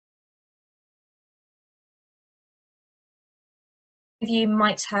of you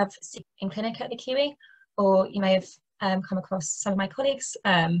might have seen in clinic at the QE, or you may have come across some of my colleagues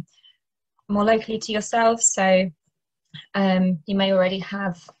more locally to yourselves. So you may already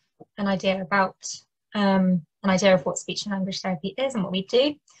have an idea about of what speech and language therapy is and what we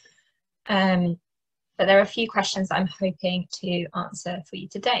do. But there are a few questions that I'm hoping to answer for you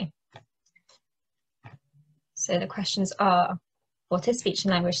today. So the questions are, what is speech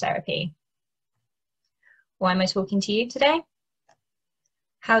and language therapy? Why am I talking to you today?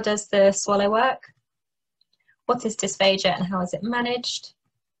 How does the swallow work? What is dysphagia and how is it managed?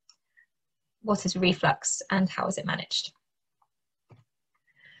 What is reflux and how is it managed?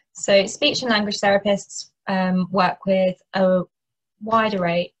 So speech and language therapists work with a wide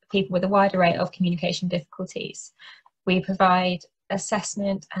array of people with a wide array of communication difficulties. We provide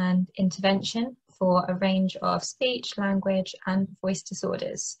assessment and intervention for a range of speech, language and voice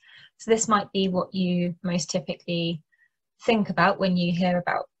disorders. So this might be what you most typically think about when you hear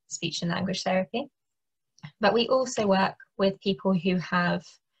about speech and language therapy. But we also work with people who have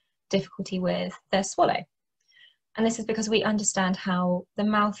difficulty with their swallow. And this is because we understand how the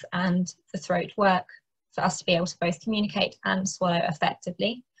mouth and the throat work for us to be able to both communicate and swallow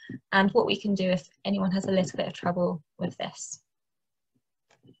effectively, and what we can do if anyone has a little bit of trouble with this.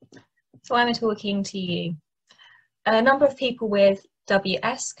 So I'm talking to you. A number of people with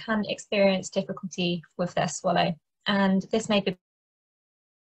WS can experience difficulty with their swallow, and this may be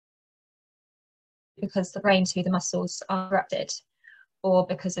because the brain through the muscles are disrupted, or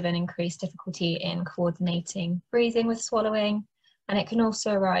because of an increased difficulty in coordinating breathing with swallowing, and it can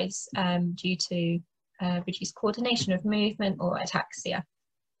also arise due to reduced coordination of movement or ataxia.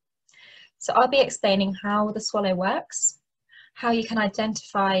 So I'll be explaining how the swallow works, how you can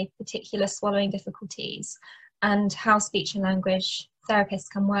identify particular swallowing difficulties, and how speech and language therapists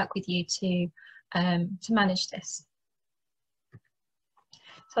can work with you to manage this.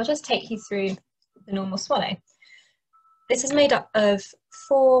 So I'll just take you through the normal swallow. This is made up of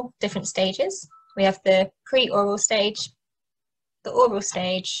 4 different stages. We have the pre-oral stage, the oral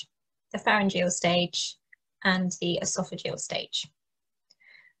stage, the pharyngeal stage, and the esophageal stage.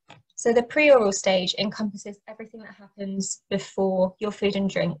 So the pre-oral stage encompasses everything that happens before your food and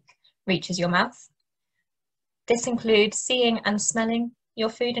drink reaches your mouth. This includes seeing and smelling your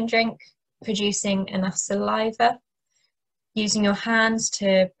food and drink, producing enough saliva, using your hands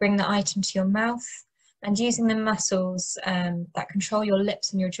to bring the item to your mouth, and using the muscles that control your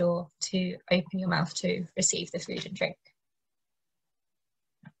lips and your jaw to open your mouth to receive the food and drink.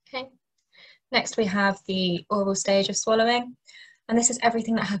 Okay. Next we have the oral stage of swallowing, and this is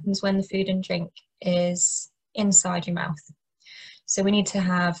everything that happens when the food and drink is inside your mouth. So we need to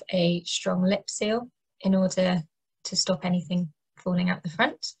have a strong lip seal in order to stop anything falling out the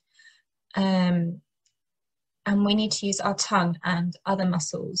front. And we need to use our tongue and other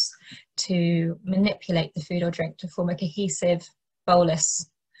muscles to manipulate the food or drink to form a cohesive bolus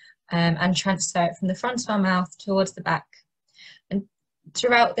and transfer it from the front of our mouth towards the back. And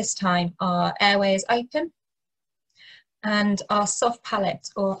throughout this time, our airway is open and our soft palate,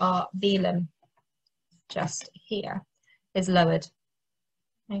 or our velum, just here, is lowered.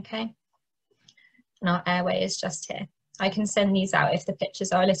 Okay, and our airway is just here. I can send these out if the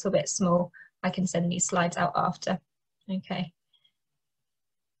pictures are a little bit small. I can send these slides out after. Okay.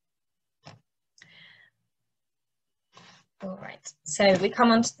 All right, so we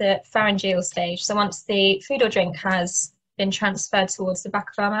come on to the pharyngeal stage. So once the food or drink has been transferred towards the back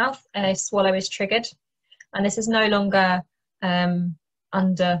of our mouth, a swallow is triggered. And this is no longer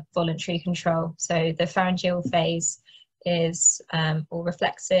under voluntary control. So the pharyngeal phase is or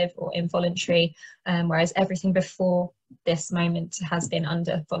reflexive or involuntary, whereas everything before this moment has been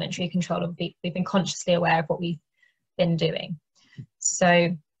under voluntary control, and we've been consciously aware of what we've been doing. So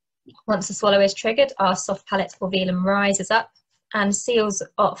once the swallow is triggered, our soft palate or velum rises up and seals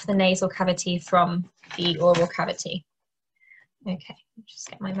off the nasal cavity from the oral cavity. Okay, just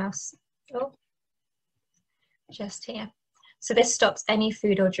get my mouse. Oh, just here. So this stops any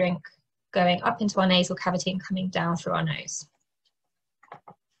food or drink going up into our nasal cavity and coming down through our nose.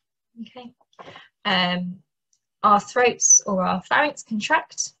 Okay. Our throats or our pharynx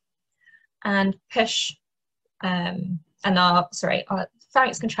contract and push, our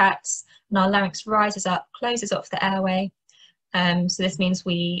pharynx contracts and our larynx rises up, closes off the airway. So this means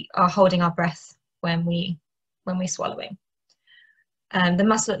we are holding our breath when we're swallowing. The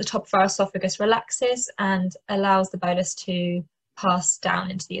muscle at the top of our esophagus relaxes and allows the bolus to pass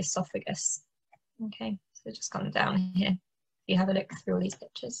down into the esophagus. Okay, so just come down here if you have a look through all these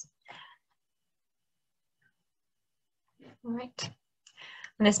pictures. All right,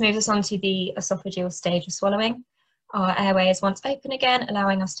 and this moves us on to the esophageal stage of swallowing. Our airway is once open again,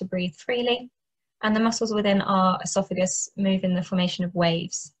 allowing us to breathe freely, and the muscles within our esophagus move in the formation of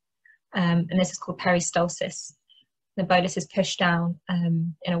waves, and this is called peristalsis. The bolus is pushed down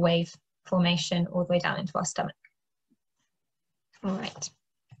in a wave formation all the way down into our stomach. All right.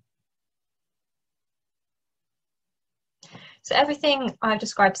 So everything I've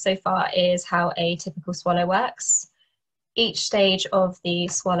described so far is how a typical swallow works. Each stage of the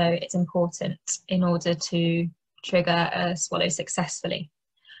swallow is important in order to trigger a swallow successfully.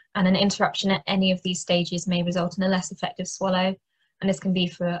 And an interruption at any of these stages may result in a less effective swallow, and this can be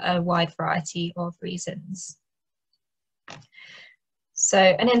for a wide variety of reasons. So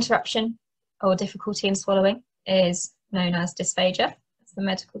an interruption or difficulty in swallowing is known as dysphagia. That's the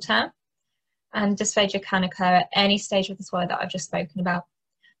medical term. And dysphagia can occur at any stage of the swallow that I've just spoken about.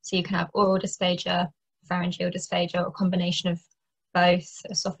 So you can have oral dysphagia, pharyngeal dysphagia, or a combination of both,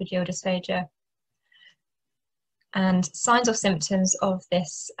 esophageal dysphagia. And signs or symptoms of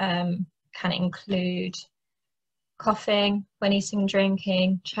this can include coughing when eating and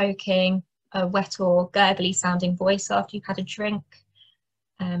drinking, choking, a wet or gurgly sounding voice after you've had a drink,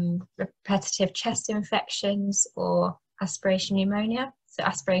 repetitive chest infections, or aspiration pneumonia. So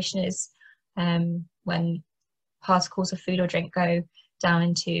aspiration is when particles of food or drink go down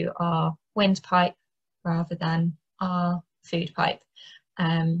into our windpipe rather than our food pipe,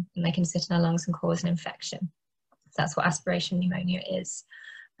 and they can sit in our lungs and cause an infection. So that's what aspiration pneumonia is.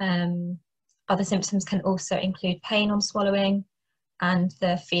 Other symptoms can also include pain on swallowing and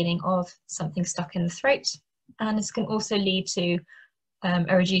the feeling of something stuck in the throat, and this can also lead to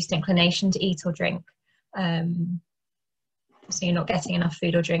a reduced inclination to eat or drink. So you're not getting enough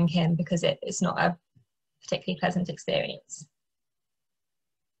food or drink in because it's not a particularly pleasant experience.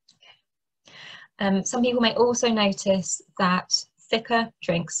 Some people may also notice that thicker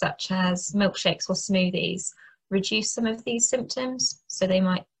drinks such as milkshakes or smoothies reduce some of these symptoms. So they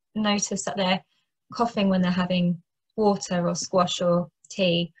might notice that they're coughing when they're having water or squash or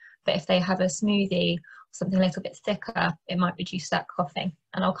tea, but if they have a smoothie or something a little bit thicker, it might reduce that coughing.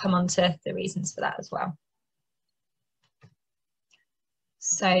 And I'll come on to the reasons for that as well.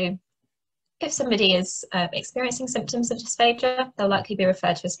 So if somebody is experiencing symptoms of dysphagia, they'll likely be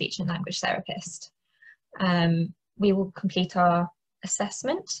referred to a speech and language therapist. We will complete our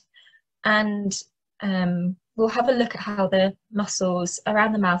assessment, and we'll have a look at how the muscles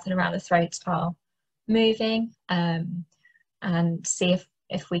around the mouth and around the throat are moving, and see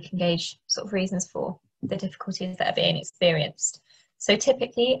if we can gauge sort of reasons for the difficulties that are being experienced. So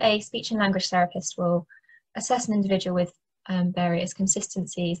typically a speech and language therapist will assess an individual with various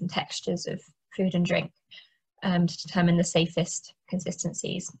consistencies and textures of food and drink to determine the safest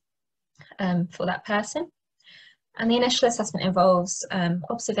consistencies for that person. And the initial assessment involves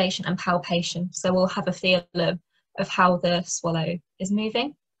observation and palpation. So we'll have a feel of how the swallow is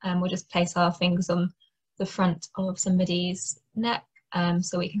moving. We'll just place our fingers on the front of somebody's neck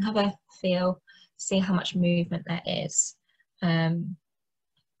so we can have a feel, see how much movement there is. And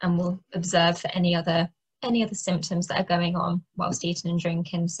we'll observe for any other symptoms that are going on whilst eating and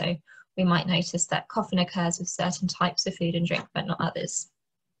drinking. So we might notice that coughing occurs with certain types of food and drink, but not others.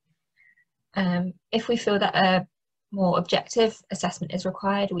 If we feel that a more objective assessment is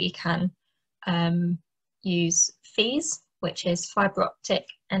required, we can use FEES, which is fibre optic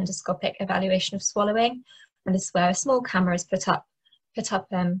endoscopic evaluation of swallowing. And this is where a small camera is put up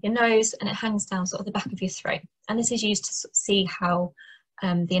your nose, and it hangs down sort of the back of your throat. And this is used to sort of see how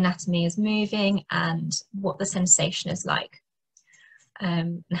the anatomy is moving and what the sensation is like,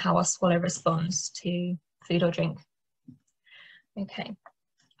 and how our swallow responds to food or drink. Okay,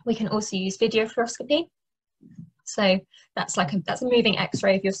 we can also use video fluoroscopy. So that's a moving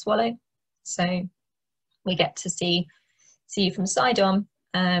X-ray of your swallow. So we get to see you from side on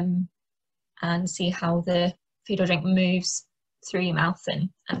and see how the food or drink moves through your mouth and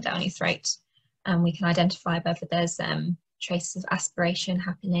down your throat. And we can identify whether there's traces of aspiration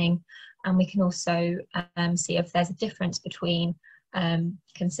happening, and we can also see if there's a difference between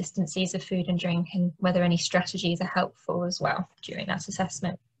consistencies of food and drink and whether any strategies are helpful as well during that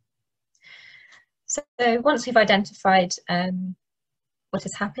assessment. So once we've identified what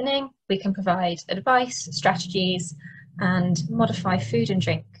is happening, we can provide advice, strategies, and modify food and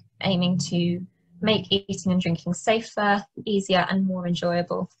drink, aiming to make eating and drinking safer, easier, and more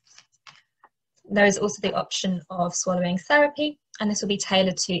enjoyable. There is also the option of swallowing therapy, and this will be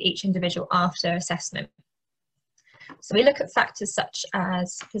tailored to each individual after assessment. So we look at factors such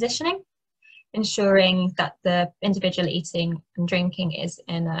as positioning, ensuring that the individual eating and drinking is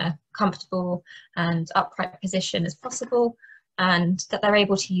in a comfortable and upright position as possible, and that they're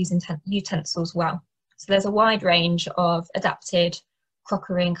able to use utensils well. So there's a wide range of adapted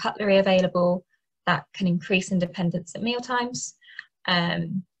crockery and cutlery available that can increase independence at mealtimes.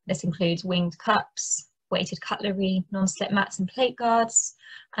 This includes winged cups, weighted cutlery, non-slip mats and plate guards,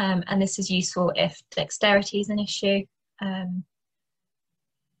 and this is useful if dexterity is an issue.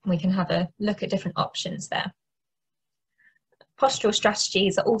 We can have a look at different options there. Postural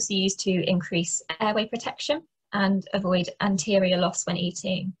strategies are also used to increase airway protection and avoid anterior loss when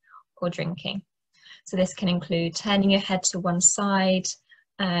eating or drinking. So this can include turning your head to one side,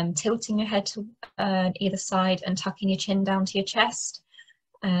 tilting your head to either side and tucking your chin down to your chest.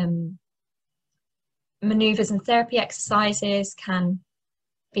 Manoeuvres and therapy exercises can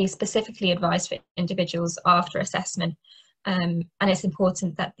be specifically advised for individuals after assessment, and it's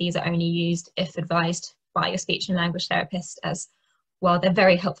important that these are only used if advised by your speech and language therapist, as while they're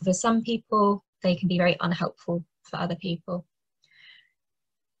very helpful for some people, they can be very unhelpful for other people.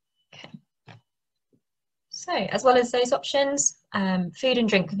 Okay. So, as well as those options, food and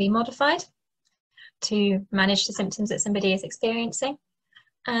drink can be modified to manage the symptoms that somebody is experiencing.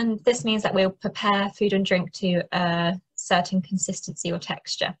 And this means that we'll prepare food and drink to a certain consistency or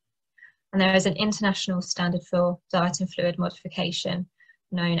texture. And there is an international standard for diet and fluid modification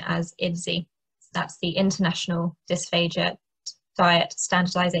known as IDSI. That's the International Dysphagia Diet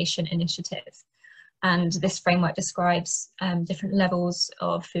Standardization Initiative. And this framework describes different levels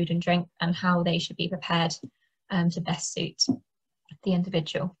of food and drink and how they should be prepared to best suit the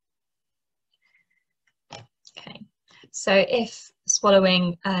individual. Okay, so if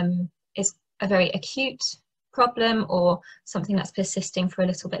swallowing is a very acute problem or something that's persisting for a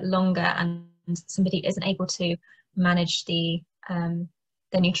little bit longer and somebody isn't able to manage the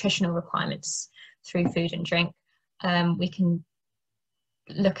nutritional requirements through food and drink, we can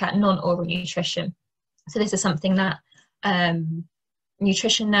look at non-oral nutrition. So this is something that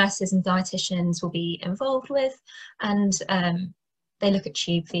nutrition nurses and dietitians will be involved with, and they look at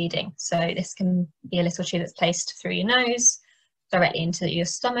tube feeding. So this can be a little tube that's placed through your nose, directly into your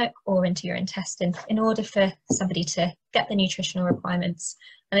stomach or into your intestine in order for somebody to get the nutritional requirements.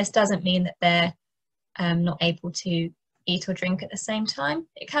 And this doesn't mean that they're not able to eat or drink at the same time.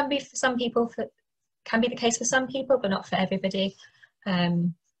 It can be for some people, can be the case for some people, but not for everybody.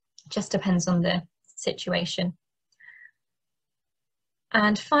 Just depends on the situation.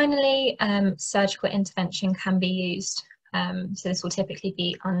 And finally, surgical intervention can be used. So this will typically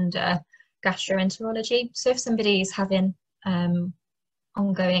be under gastroenterology. So if somebody is having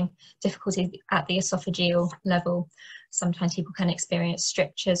ongoing difficulties at the esophageal level, sometimes people can experience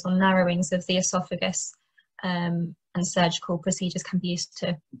strictures or narrowings of the esophagus, and surgical procedures can be used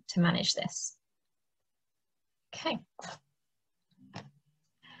to manage this. Okay.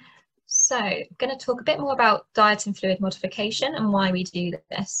 So I'm going to talk a bit more about diet and fluid modification and why we do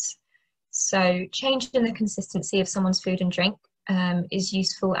this. So changing the consistency of someone's food and drink is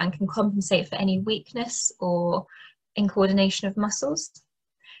useful and can compensate for any weakness or incoordination of muscles.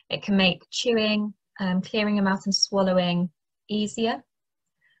 It can make chewing, clearing your mouth and swallowing easier.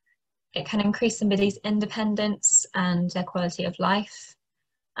 It can increase somebody's independence and their quality of life.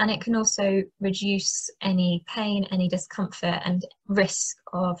 And it can also reduce any pain, any discomfort and risk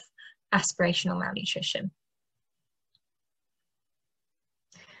of aspirational malnutrition.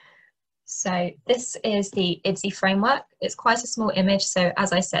 So this is the IDSI framework. It's quite a small image, so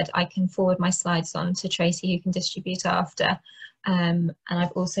as I said, I can forward my slides on to Tracy, who can distribute after. And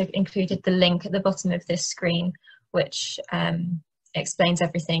I've also included the link at the bottom of this screen, which explains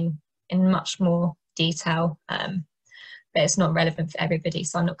everything in much more detail, but it's not relevant for everybody,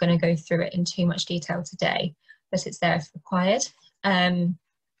 so I'm not going to go through it in too much detail today, but it's there if required.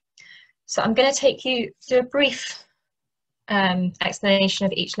 So I'm going to take you through a brief explanation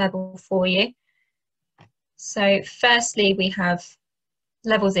of each level for you. So firstly, we have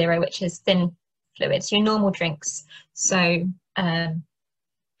level 0, which is thin fluids, your normal drinks. So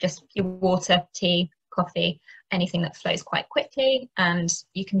just your water, tea, coffee, anything that flows quite quickly, and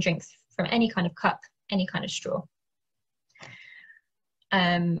you can drink from any kind of cup, any kind of straw.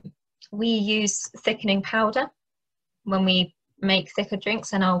 We use thickening powder when we make thicker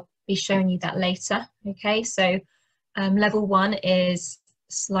drinks, and I'll be showing you that later. Okay, so level 1 is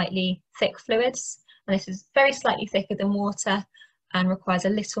slightly thick fluids, and this is very slightly thicker than water and requires a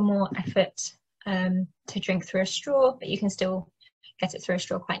little more effort to drink through a straw, but you can still get it through a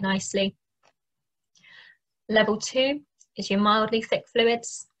straw quite nicely. Level 2 is your mildly thick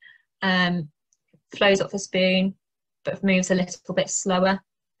fluids, flows off a spoon but moves a little bit slower.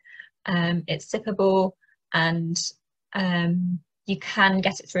 It's sippable, and you can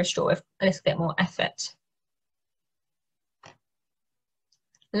get it through a straw with a little bit more effort.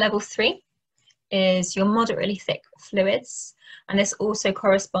 Level 3 is your moderately thick fluids, and this also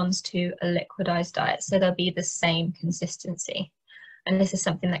corresponds to a liquidized diet, so they'll be the same consistency. And this is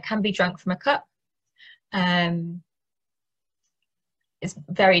something that can be drunk from a cup. It's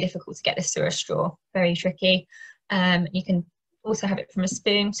very difficult to get this through a straw, very tricky. You can also have it from a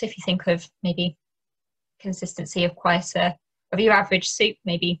spoon, so if you think of maybe consistency of of your average soup,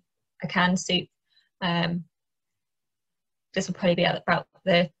 maybe a canned soup, this will probably be about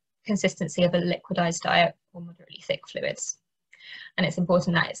the consistency of a liquidized diet or moderately thick fluids. And it's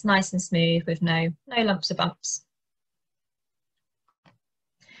important that it's nice and smooth with no lumps or bumps.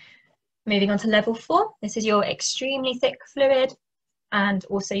 Moving on to level 4, this is your extremely thick fluid and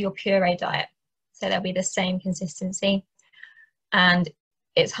also your puree diet. So they'll be the same consistency. And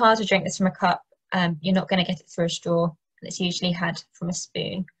it's hard to drink this from a cup. You're not going to get it through a straw, and it's usually had from a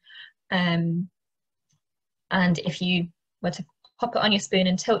spoon. And if you were to pop it on your spoon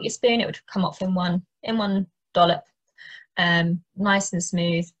and tilt your spoon, it would come off in one dollop. Nice and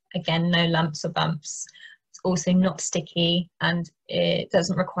smooth, again, no lumps or bumps. It's also not sticky, and it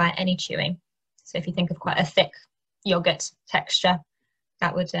doesn't require any chewing. So if you think of quite a thick yogurt texture,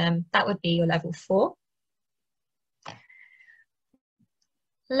 that would be your level 4.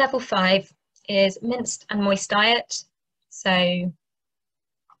 Level 5 is minced and moist diet. So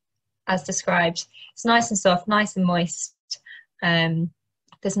as described, it's nice and soft, nice and moist.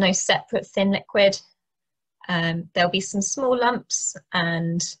 There's no separate thin liquid. There'll be some small lumps,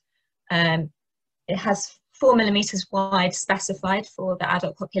 and it has 4 millimeters wide specified for the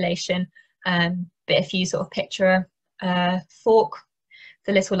adult population. But if you sort of picture a fork,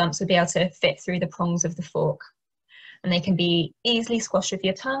 the little lumps would be able to fit through the prongs of the fork, and they can be easily squashed with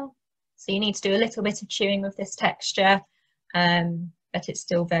your tongue. So you need to do a little bit of chewing with this texture, but it's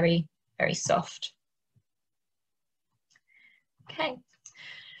still very, very soft. Okay,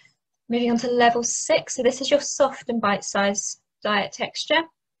 moving on to level 6. So this is your soft and bite-sized diet texture.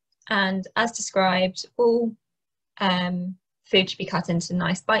 And as described, all food should be cut into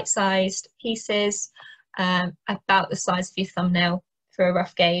nice bite-sized pieces, about the size of your thumbnail for a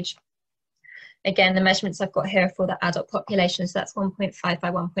rough gauge. Again, the measurements I've got here are for the adult population, so that's 1.5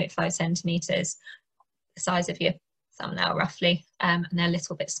 by 1.5 centimetres, the size of your thumbnail roughly, and they're a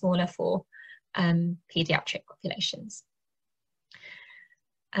little bit smaller for paediatric populations.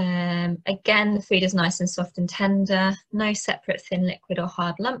 Again, the food is nice and soft and tender, no separate thin liquid or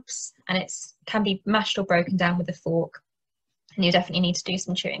hard lumps, and it can be mashed or broken down with a fork, and you definitely need to do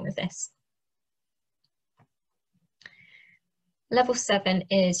some chewing with this. Level 7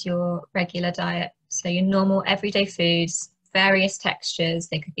 is your regular diet, so your normal everyday foods, various textures.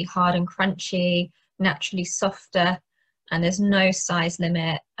 They could be hard and crunchy, naturally softer, and there's no size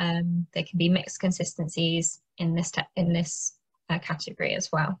limit. They can be mixed consistencies in this category as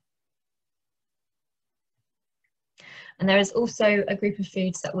well. And there is also a group of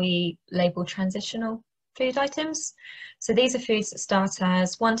foods that we label transitional food items. So these are foods that start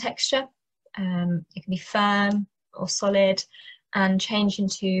as one texture. It can be firm or solid, and change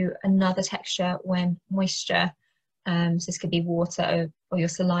into another texture when moisture, so this could be water or your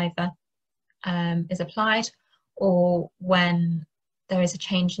saliva, is applied, or when there is a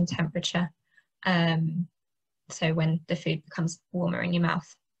change in temperature, so when the food becomes warmer in your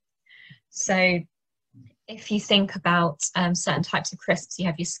mouth. So if you think about certain types of crisps, you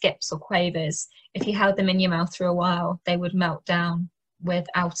have your skips or quavers. If you held them in your mouth for a while, they would melt down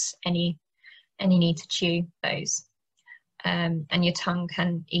without any need to chew those. And your tongue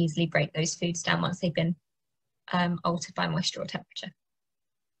can easily break those foods down once they've been altered by moisture or temperature.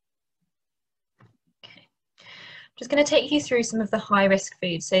 Okay. I'm just going to take you through some of the high-risk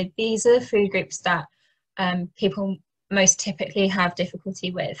foods. So these are the food groups that people most typically have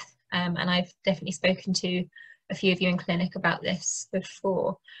difficulty with, and I've definitely spoken to a few of you in clinic about this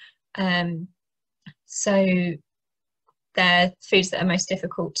before. So they're foods that are most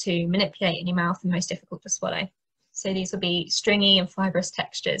difficult to manipulate in your mouth and most difficult to swallow. So these will be stringy and fibrous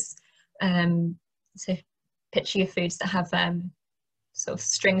textures. So picture your foods that have sort of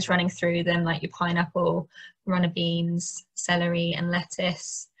strings running through them, like your pineapple, runner beans, celery and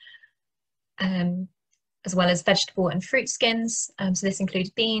lettuce, as well as vegetable and fruit skins. So this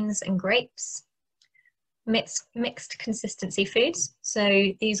includes beans and grapes. Mixed consistency foods.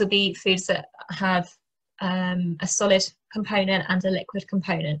 So these will be foods that have a solid component and a liquid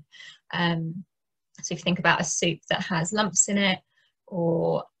component. So if you think about a soup that has lumps in it,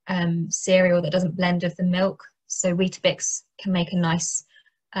 or cereal that doesn't blend with the milk, so Weetabix can make a nice,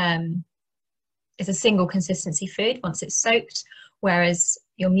 it's a single consistency food once it's soaked, whereas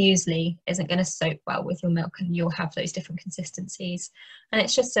your muesli isn't going to soak well with your milk, and you'll have those different consistencies. And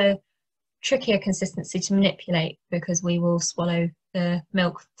it's just a trickier consistency to manipulate because we will swallow the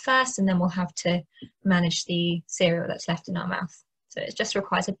milk first and then we'll have to manage the cereal that's left in our mouth. So it just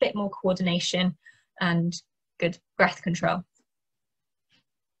requires a bit more coordination and good breath control.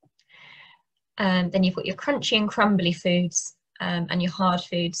 Then you've got your crunchy and crumbly foods and your hard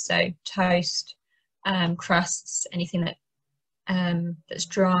foods, so toast, crusts, anything that that's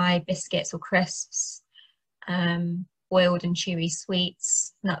dry, biscuits or crisps, boiled and chewy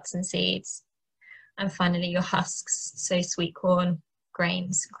sweets, nuts and seeds, and finally your husks, so sweet corn,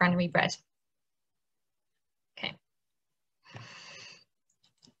 grains, granary bread. Okay,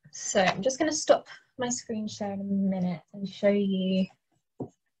 so I'm just going to stop my screen share in a minute and show you.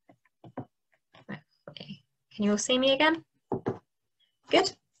 Can you all see me again?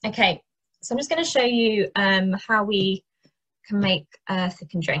 Good. Okay, so I'm just going to show you how we can make a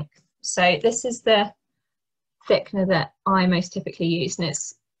thickened drink. So this is the thickener that I most typically use, and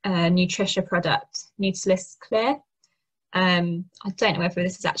it's a Nutricia product, Nutrilis Clear. I don't know whether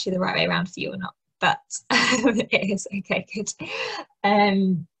this is actually the right way around for you or not, but it is. Okay, good.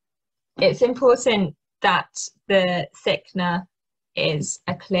 It's important that the thickener is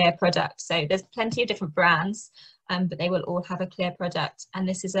a clear product. So there's plenty of different brands, but they will all have a clear product. And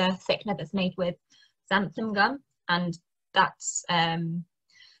this is a thickener that's made with xanthan gum, and that's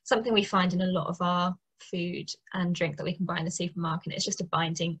something we find in a lot of our food and drink that we can buy in the supermarket. It's just a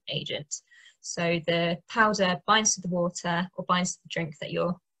binding agent. So the powder binds to the water or binds to the drink that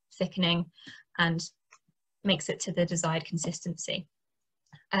you're thickening and makes it to the desired consistency.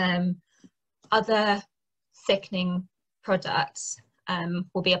 Other thickening products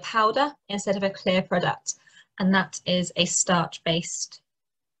will be a powder instead of a clear product, and that is a starch-based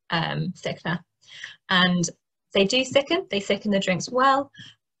thickener. And they do thicken, they thicken the drinks well,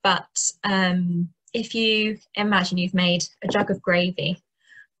 but if you imagine you've made a jug of gravy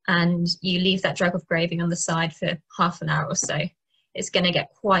and you leave that jug of gravy on the side for half an hour or so, it's going to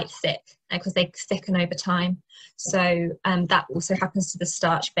get quite thick because they thicken over time. So that also happens to the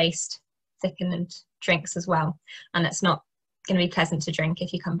starch-based thickened drinks as well, and it's not going to be pleasant to drink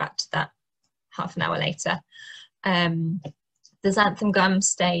if you come back to that half an hour later. The xanthan gum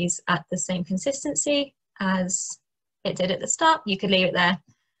stays at the same consistency as it did at the start. You could leave it there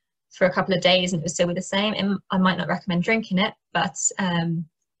for a couple of days and it would still be the same. And I might not recommend drinking it, but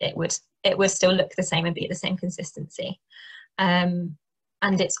it would still look the same and be the same consistency. And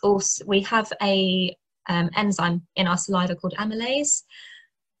it's also, we have a enzyme in our saliva called amylase,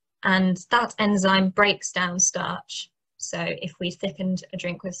 and that enzyme breaks down starch. So if we thickened a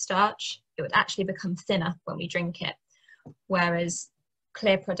drink with starch, it would actually become thinner when we drink it, whereas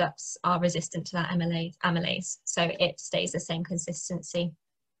clear products are resistant to that amylase, so it stays the same consistency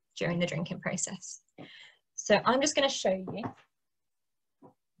during the drinking process. So I'm just going to show you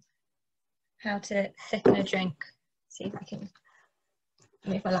how to thicken a drink. See if I can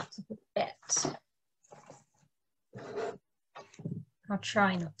move my laptop a bit. I'll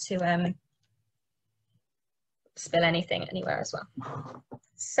try not to spill anything anywhere as well.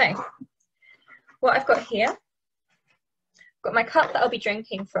 So what I've got here, I've got my cup that I'll be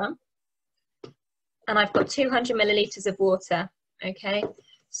drinking from, and I've got 200 millilitres of water. Okay,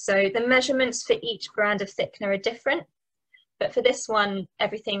 so the measurements for each brand of thickener are different, but for this one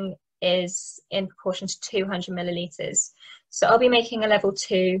everything is in proportion to 200 millilitres. So I'll be making a level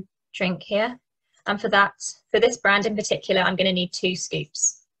 2 drink here, and for that, for this brand in particular, I'm going to need 2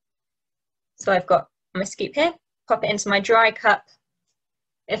 scoops. So I've got my scoop here, pop it into my dry cup.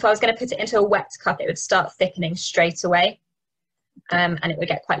 If I was going to put it into a wet cup, it would start thickening straight away, and it would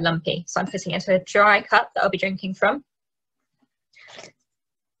get quite lumpy. So I'm putting it into a dry cup that I'll be drinking from.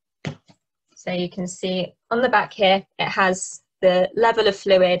 So you can see on the back here, it has the level of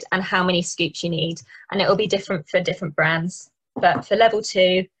fluid and how many scoops you need, and it will be different for different brands. But for level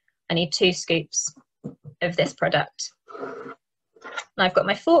 2, I need 2 scoops of this product. And I've got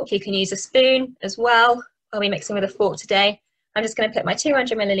my fork. You can use a spoon as well. I'll be mixing with a fork today. I'm just going to put my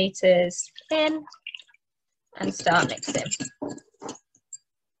 200 millilitres in and start mixing.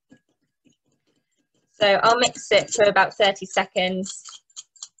 So I'll mix it for about 30 seconds,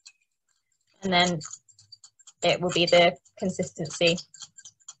 and then it will be the consistency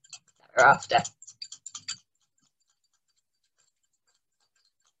that we're after.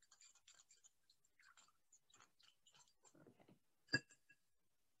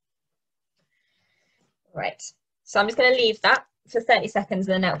 Right, so I'm just going to leave that for 30 seconds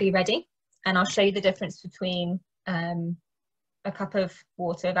and then it'll be ready, and I'll show you the difference between a cup of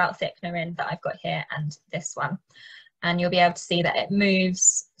water without thickener in that I've got here and this one, and you'll be able to see that it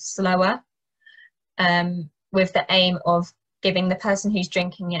moves slower with the aim of giving the person who's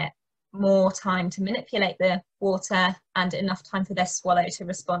drinking it more time to manipulate the water and enough time for their swallow to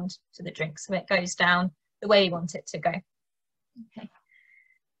respond to the drink, so it goes down the way you want it to go. Okay,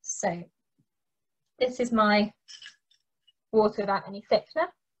 so this is my water without any thickener.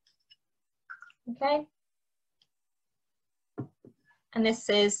 Okay, and this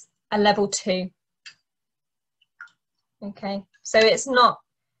is a level 2. Okay, so it's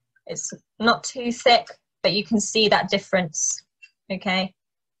not too thick, but you can see that difference. Okay,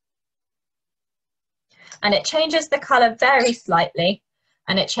 and it changes the color very slightly,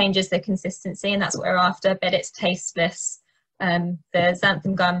 and it changes the consistency, and that's what we're after, but it's tasteless. The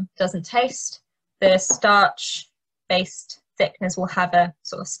xanthan gum doesn't taste. The starch-based thickeners will have a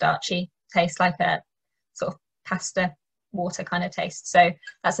sort of starchy taste, like a sort of pasta water kind of taste. So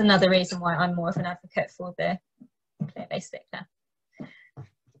that's another reason why I'm more of an advocate for the clear-based thickener.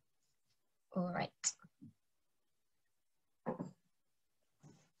 All right.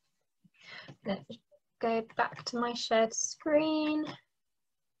 Let's go back to my shared screen.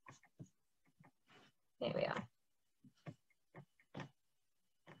 Here we are.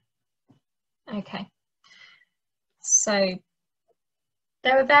 Okay, so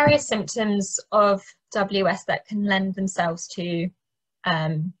there are various symptoms of WS that can lend themselves to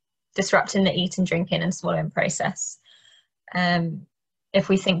disrupting the eating, drinking and swallowing process. If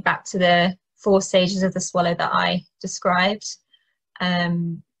we think back to the 4 stages of the swallow that I described,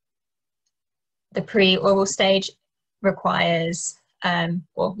 the pre-oral stage requires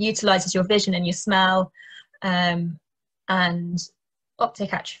or utilizes your vision and your smell, and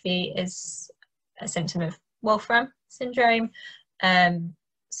optic atrophy is a symptom of Wolfram syndrome,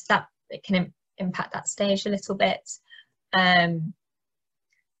 so that it can impact that stage a little bit.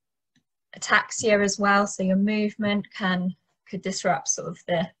 Ataxia as well, so your movement could disrupt sort of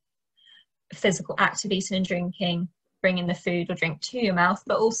the physical act of eating and drinking, bringing the food or drink to your mouth,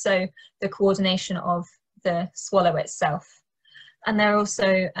 but also the coordination of the swallow itself. And there are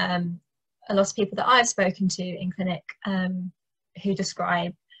also a lot of people that I've spoken to in clinic who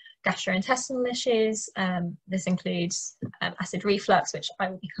describe gastrointestinal issues. This includes acid reflux, which I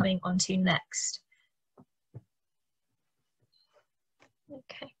will be coming on to next.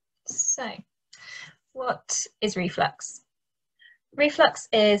 Okay, so what is reflux? Reflux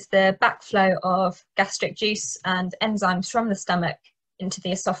is the backflow of gastric juice and enzymes from the stomach into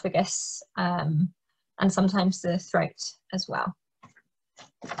the esophagus, and sometimes the throat as well.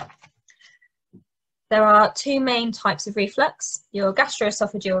 There are 2 main types of reflux: your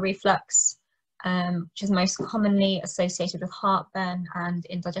gastroesophageal reflux, which is most commonly associated with heartburn and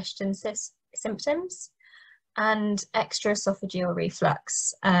indigestion symptoms, and extraesophageal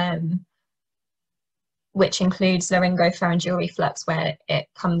reflux, which includes laryngopharyngeal reflux, where it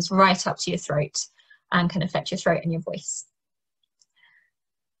comes right up to your throat and can affect your throat and your voice.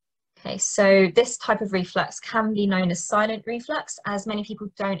 Okay, so this type of reflux can be known as silent reflux, as many people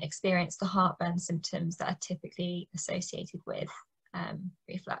don't experience the heartburn symptoms that are typically associated with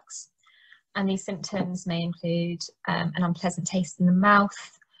reflux. And these symptoms may include an unpleasant taste in the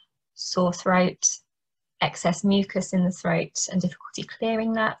mouth, sore throat, excess mucus in the throat and difficulty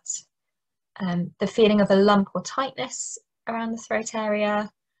clearing that, the feeling of a lump or tightness around the throat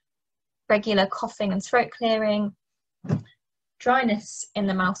area, regular coughing and throat clearing, dryness in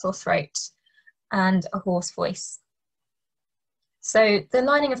the mouth or throat, and a hoarse voice. So the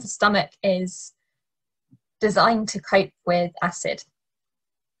lining of the stomach is designed to cope with acid,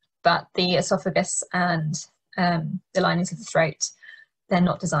 but the esophagus and the linings of the throat, they're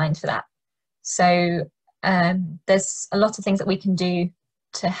not designed for that. So there's a lot of things that we can do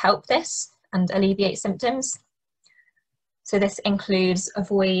to help this and alleviate symptoms. So this includes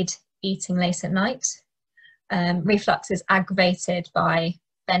avoid eating late at night. Reflux is aggravated by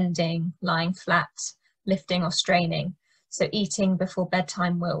bending, lying flat, lifting or straining. So eating before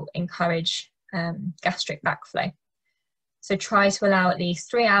bedtime will encourage gastric backflow. So try to allow at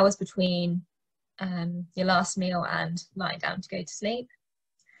least 3 hours between your last meal and lying down to go to sleep.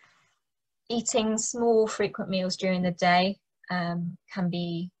 Eating small, frequent meals during the day can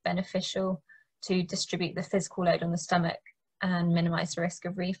be beneficial to distribute the physical load on the stomach and minimize the risk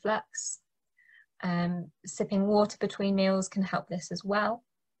of reflux. Sipping water between meals can help this as well.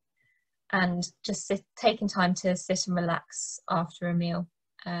 And just taking time to sit and relax after a meal,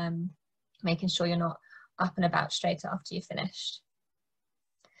 making sure you're not up and about straight after you've finished.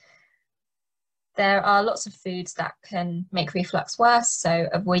 There are lots of foods that can make reflux worse, so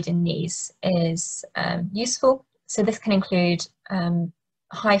avoiding these is useful. So this can include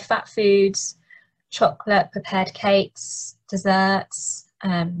high fat foods, chocolate, prepared cakes, desserts,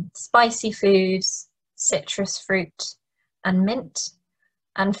 spicy foods, citrus fruit and mint,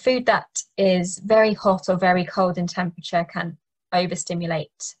 And food that is very hot or very cold in temperature can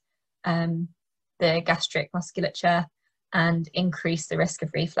overstimulate the gastric musculature and increase the risk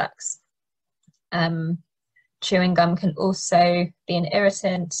of reflux. Chewing gum can also be an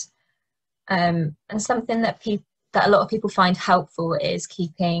irritant, and something that a lot of people find helpful is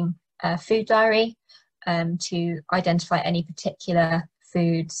keeping a food diary to identify any particular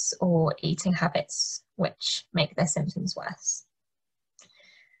foods or eating habits which make their symptoms worse.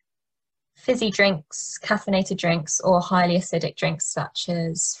 Fizzy drinks, caffeinated drinks, or highly acidic drinks such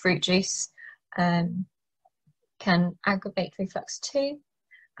as fruit juice can aggravate reflux too,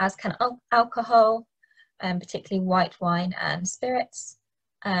 as can alcohol, particularly white wine and spirits.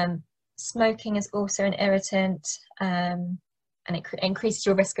 Smoking is also an irritant, and it increases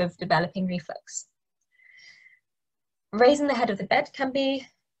your risk of developing reflux. Raising the head of the bed can be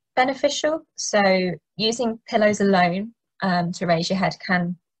beneficial, so using pillows alone to raise your head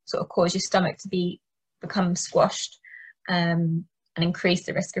can sort of cause your stomach to become squashed and increase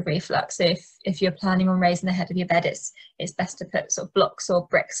the risk of reflux. So if you're planning on raising the head of your bed, it's best to put sort of blocks or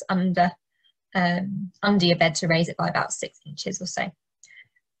bricks under your bed to raise it by about 6 inches or so.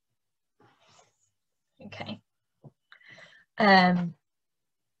 Okay.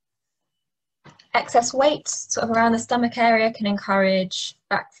 Excess weight sort of around the stomach area can encourage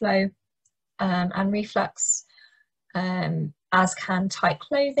backflow and reflux, as can tight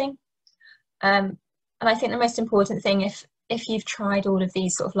clothing. And I think the most important thing, if you've tried all of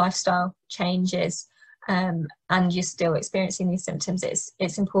these sort of lifestyle changes and you're still experiencing these symptoms,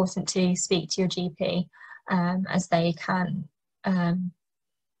 it's important to speak to your GP, as they can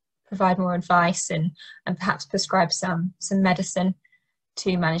provide more advice and perhaps prescribe some medicine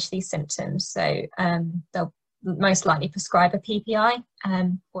to manage these symptoms. So they'll most likely prescribe a PPI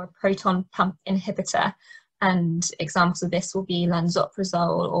or a proton pump inhibitor, and examples of this will be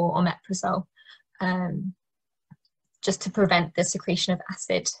lansoprazole or omeprazole, just to prevent the secretion of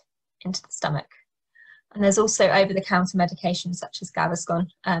acid into the stomach. And there's also over-the-counter medications such as Gaviscon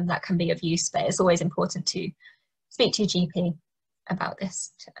that can be of use, but it's always important to speak to your GP about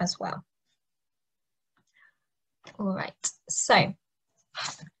this as well. All right, so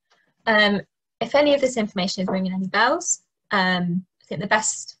if any of this information is ringing any bells, I think the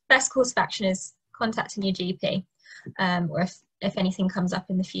best course of action is contacting your GP, or if anything comes up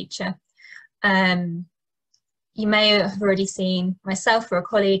in the future. You may have already seen myself or a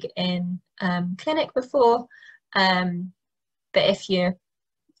colleague in clinic before, but if you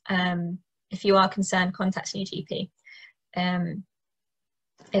are concerned, contacting your GP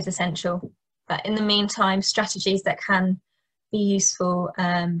is essential. But in the meantime, strategies that can be useful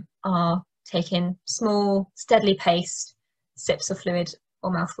are taking small, steadily paced sips of fluid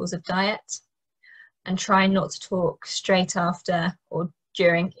or mouthfuls of diet, and trying not to talk straight after or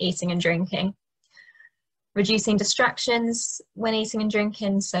during eating and drinking. Reducing distractions when eating and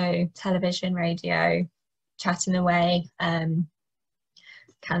drinking, so television, radio, chatting away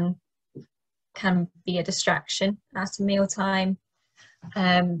can be a distraction at a mealtime.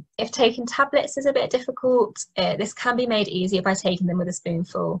 If taking tablets is a bit difficult, this can be made easier by taking them with a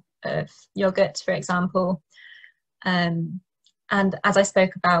spoonful of yogurt, for example. And as I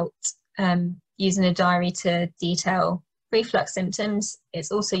spoke about, using a diary to detail reflux symptoms,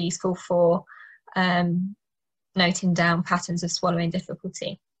 it's also useful for noting down patterns of swallowing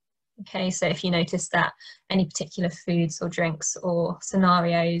difficulty. Okay, so if you notice that any particular foods or drinks or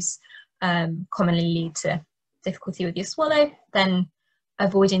scenarios commonly lead to difficulty with your swallow, then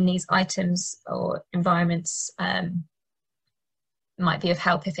avoiding these items or environments might be of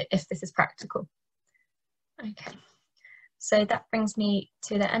help if this is practical. Okay, so that brings me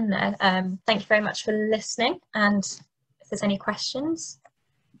to the end there. Thank you very much for listening, and if there's any questions,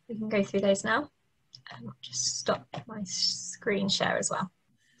 we can go through those now. I'll just stop my screen share as well.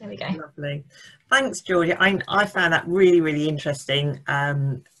 There we go. Lovely. Thanks, Georgia. I found that really, really interesting.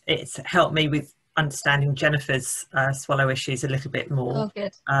 It's helped me with understanding Jennifer's swallow issues a little bit more. Oh,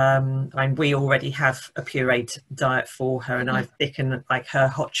 good. We already have a pureed diet for her, and I've thickened like her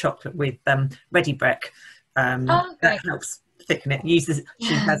hot chocolate with ready break. That helps thicken it.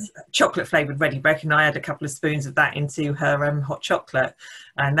 She has chocolate flavoured ready break, and I add a couple of spoons of that into her hot chocolate,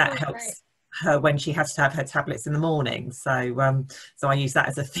 and that helps her when she has to have her tablets in the morning. So I use that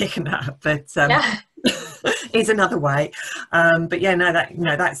as a thickener, but is another way. But yeah, no, that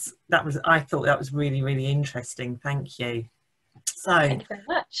was I thought that was really, really interesting. Thank you. So thank you very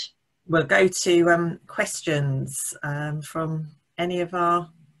much. We'll go to questions from any of our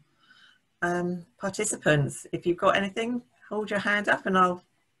participants. If you've got anything, hold your hand up and I'll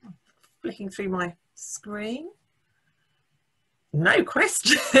flicking through my screen. No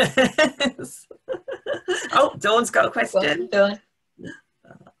questions. Oh, Dawn's got a question. Dawn.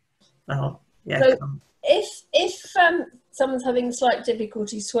 Oh, yeah. So if someone's having slight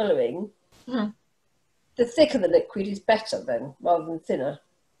difficulty swallowing, the thicker the liquid is better then, rather than thinner.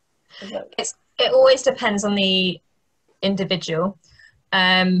 It always depends on the individual.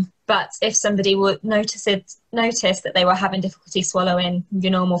 But if somebody would notice that they were having difficulty swallowing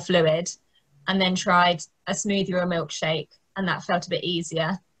your normal fluid and then tried a smoothie or a milkshake and that felt a bit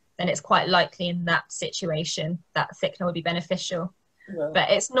easier, then it's quite likely in that situation that thickener would be beneficial. No. But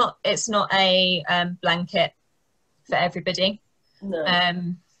it's not a blanket for everybody. No.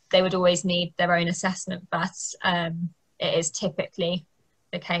 They would always need their own assessment, but it is typically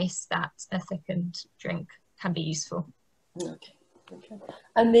the case that a thickened drink can be useful. Okay.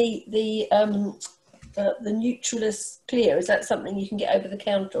 And the Neutralus Clear, is that something you can get over the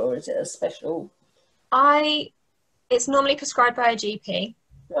counter, or is it a special? It's normally prescribed by a GP.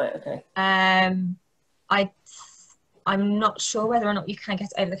 Right. Okay. I'm not sure whether or not you can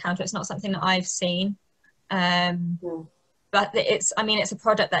get it over the counter. It's not something that I've seen. But it's a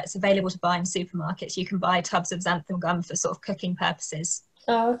product that's available to buy in supermarkets. You can buy tubs of xanthan gum for sort of cooking purposes.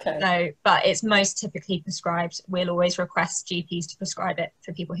 Oh, okay. So, but it's most typically prescribed. We'll always request GPs to prescribe it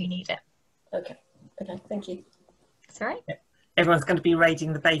for people who need it. Okay, thank you. That's all right. Everyone's going to be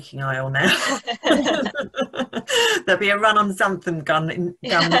raiding the baking aisle now. There'll be a run on xanthan gum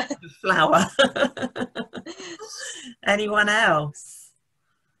flour. Anyone else?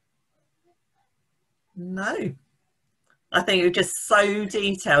 No. I think it was just so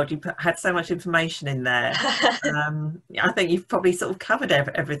detailed. You had so much information in there. I think you've probably sort of covered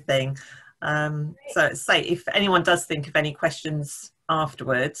everything. So say if anyone does think of any questions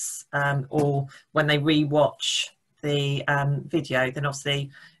afterwards, or when they re-watch the video, then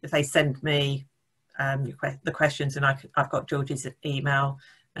obviously if they send me the questions, and I've got Georgie's email,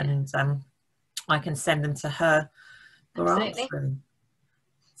 and I can send them to her for answering.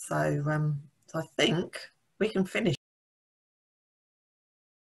 So I think we can finish.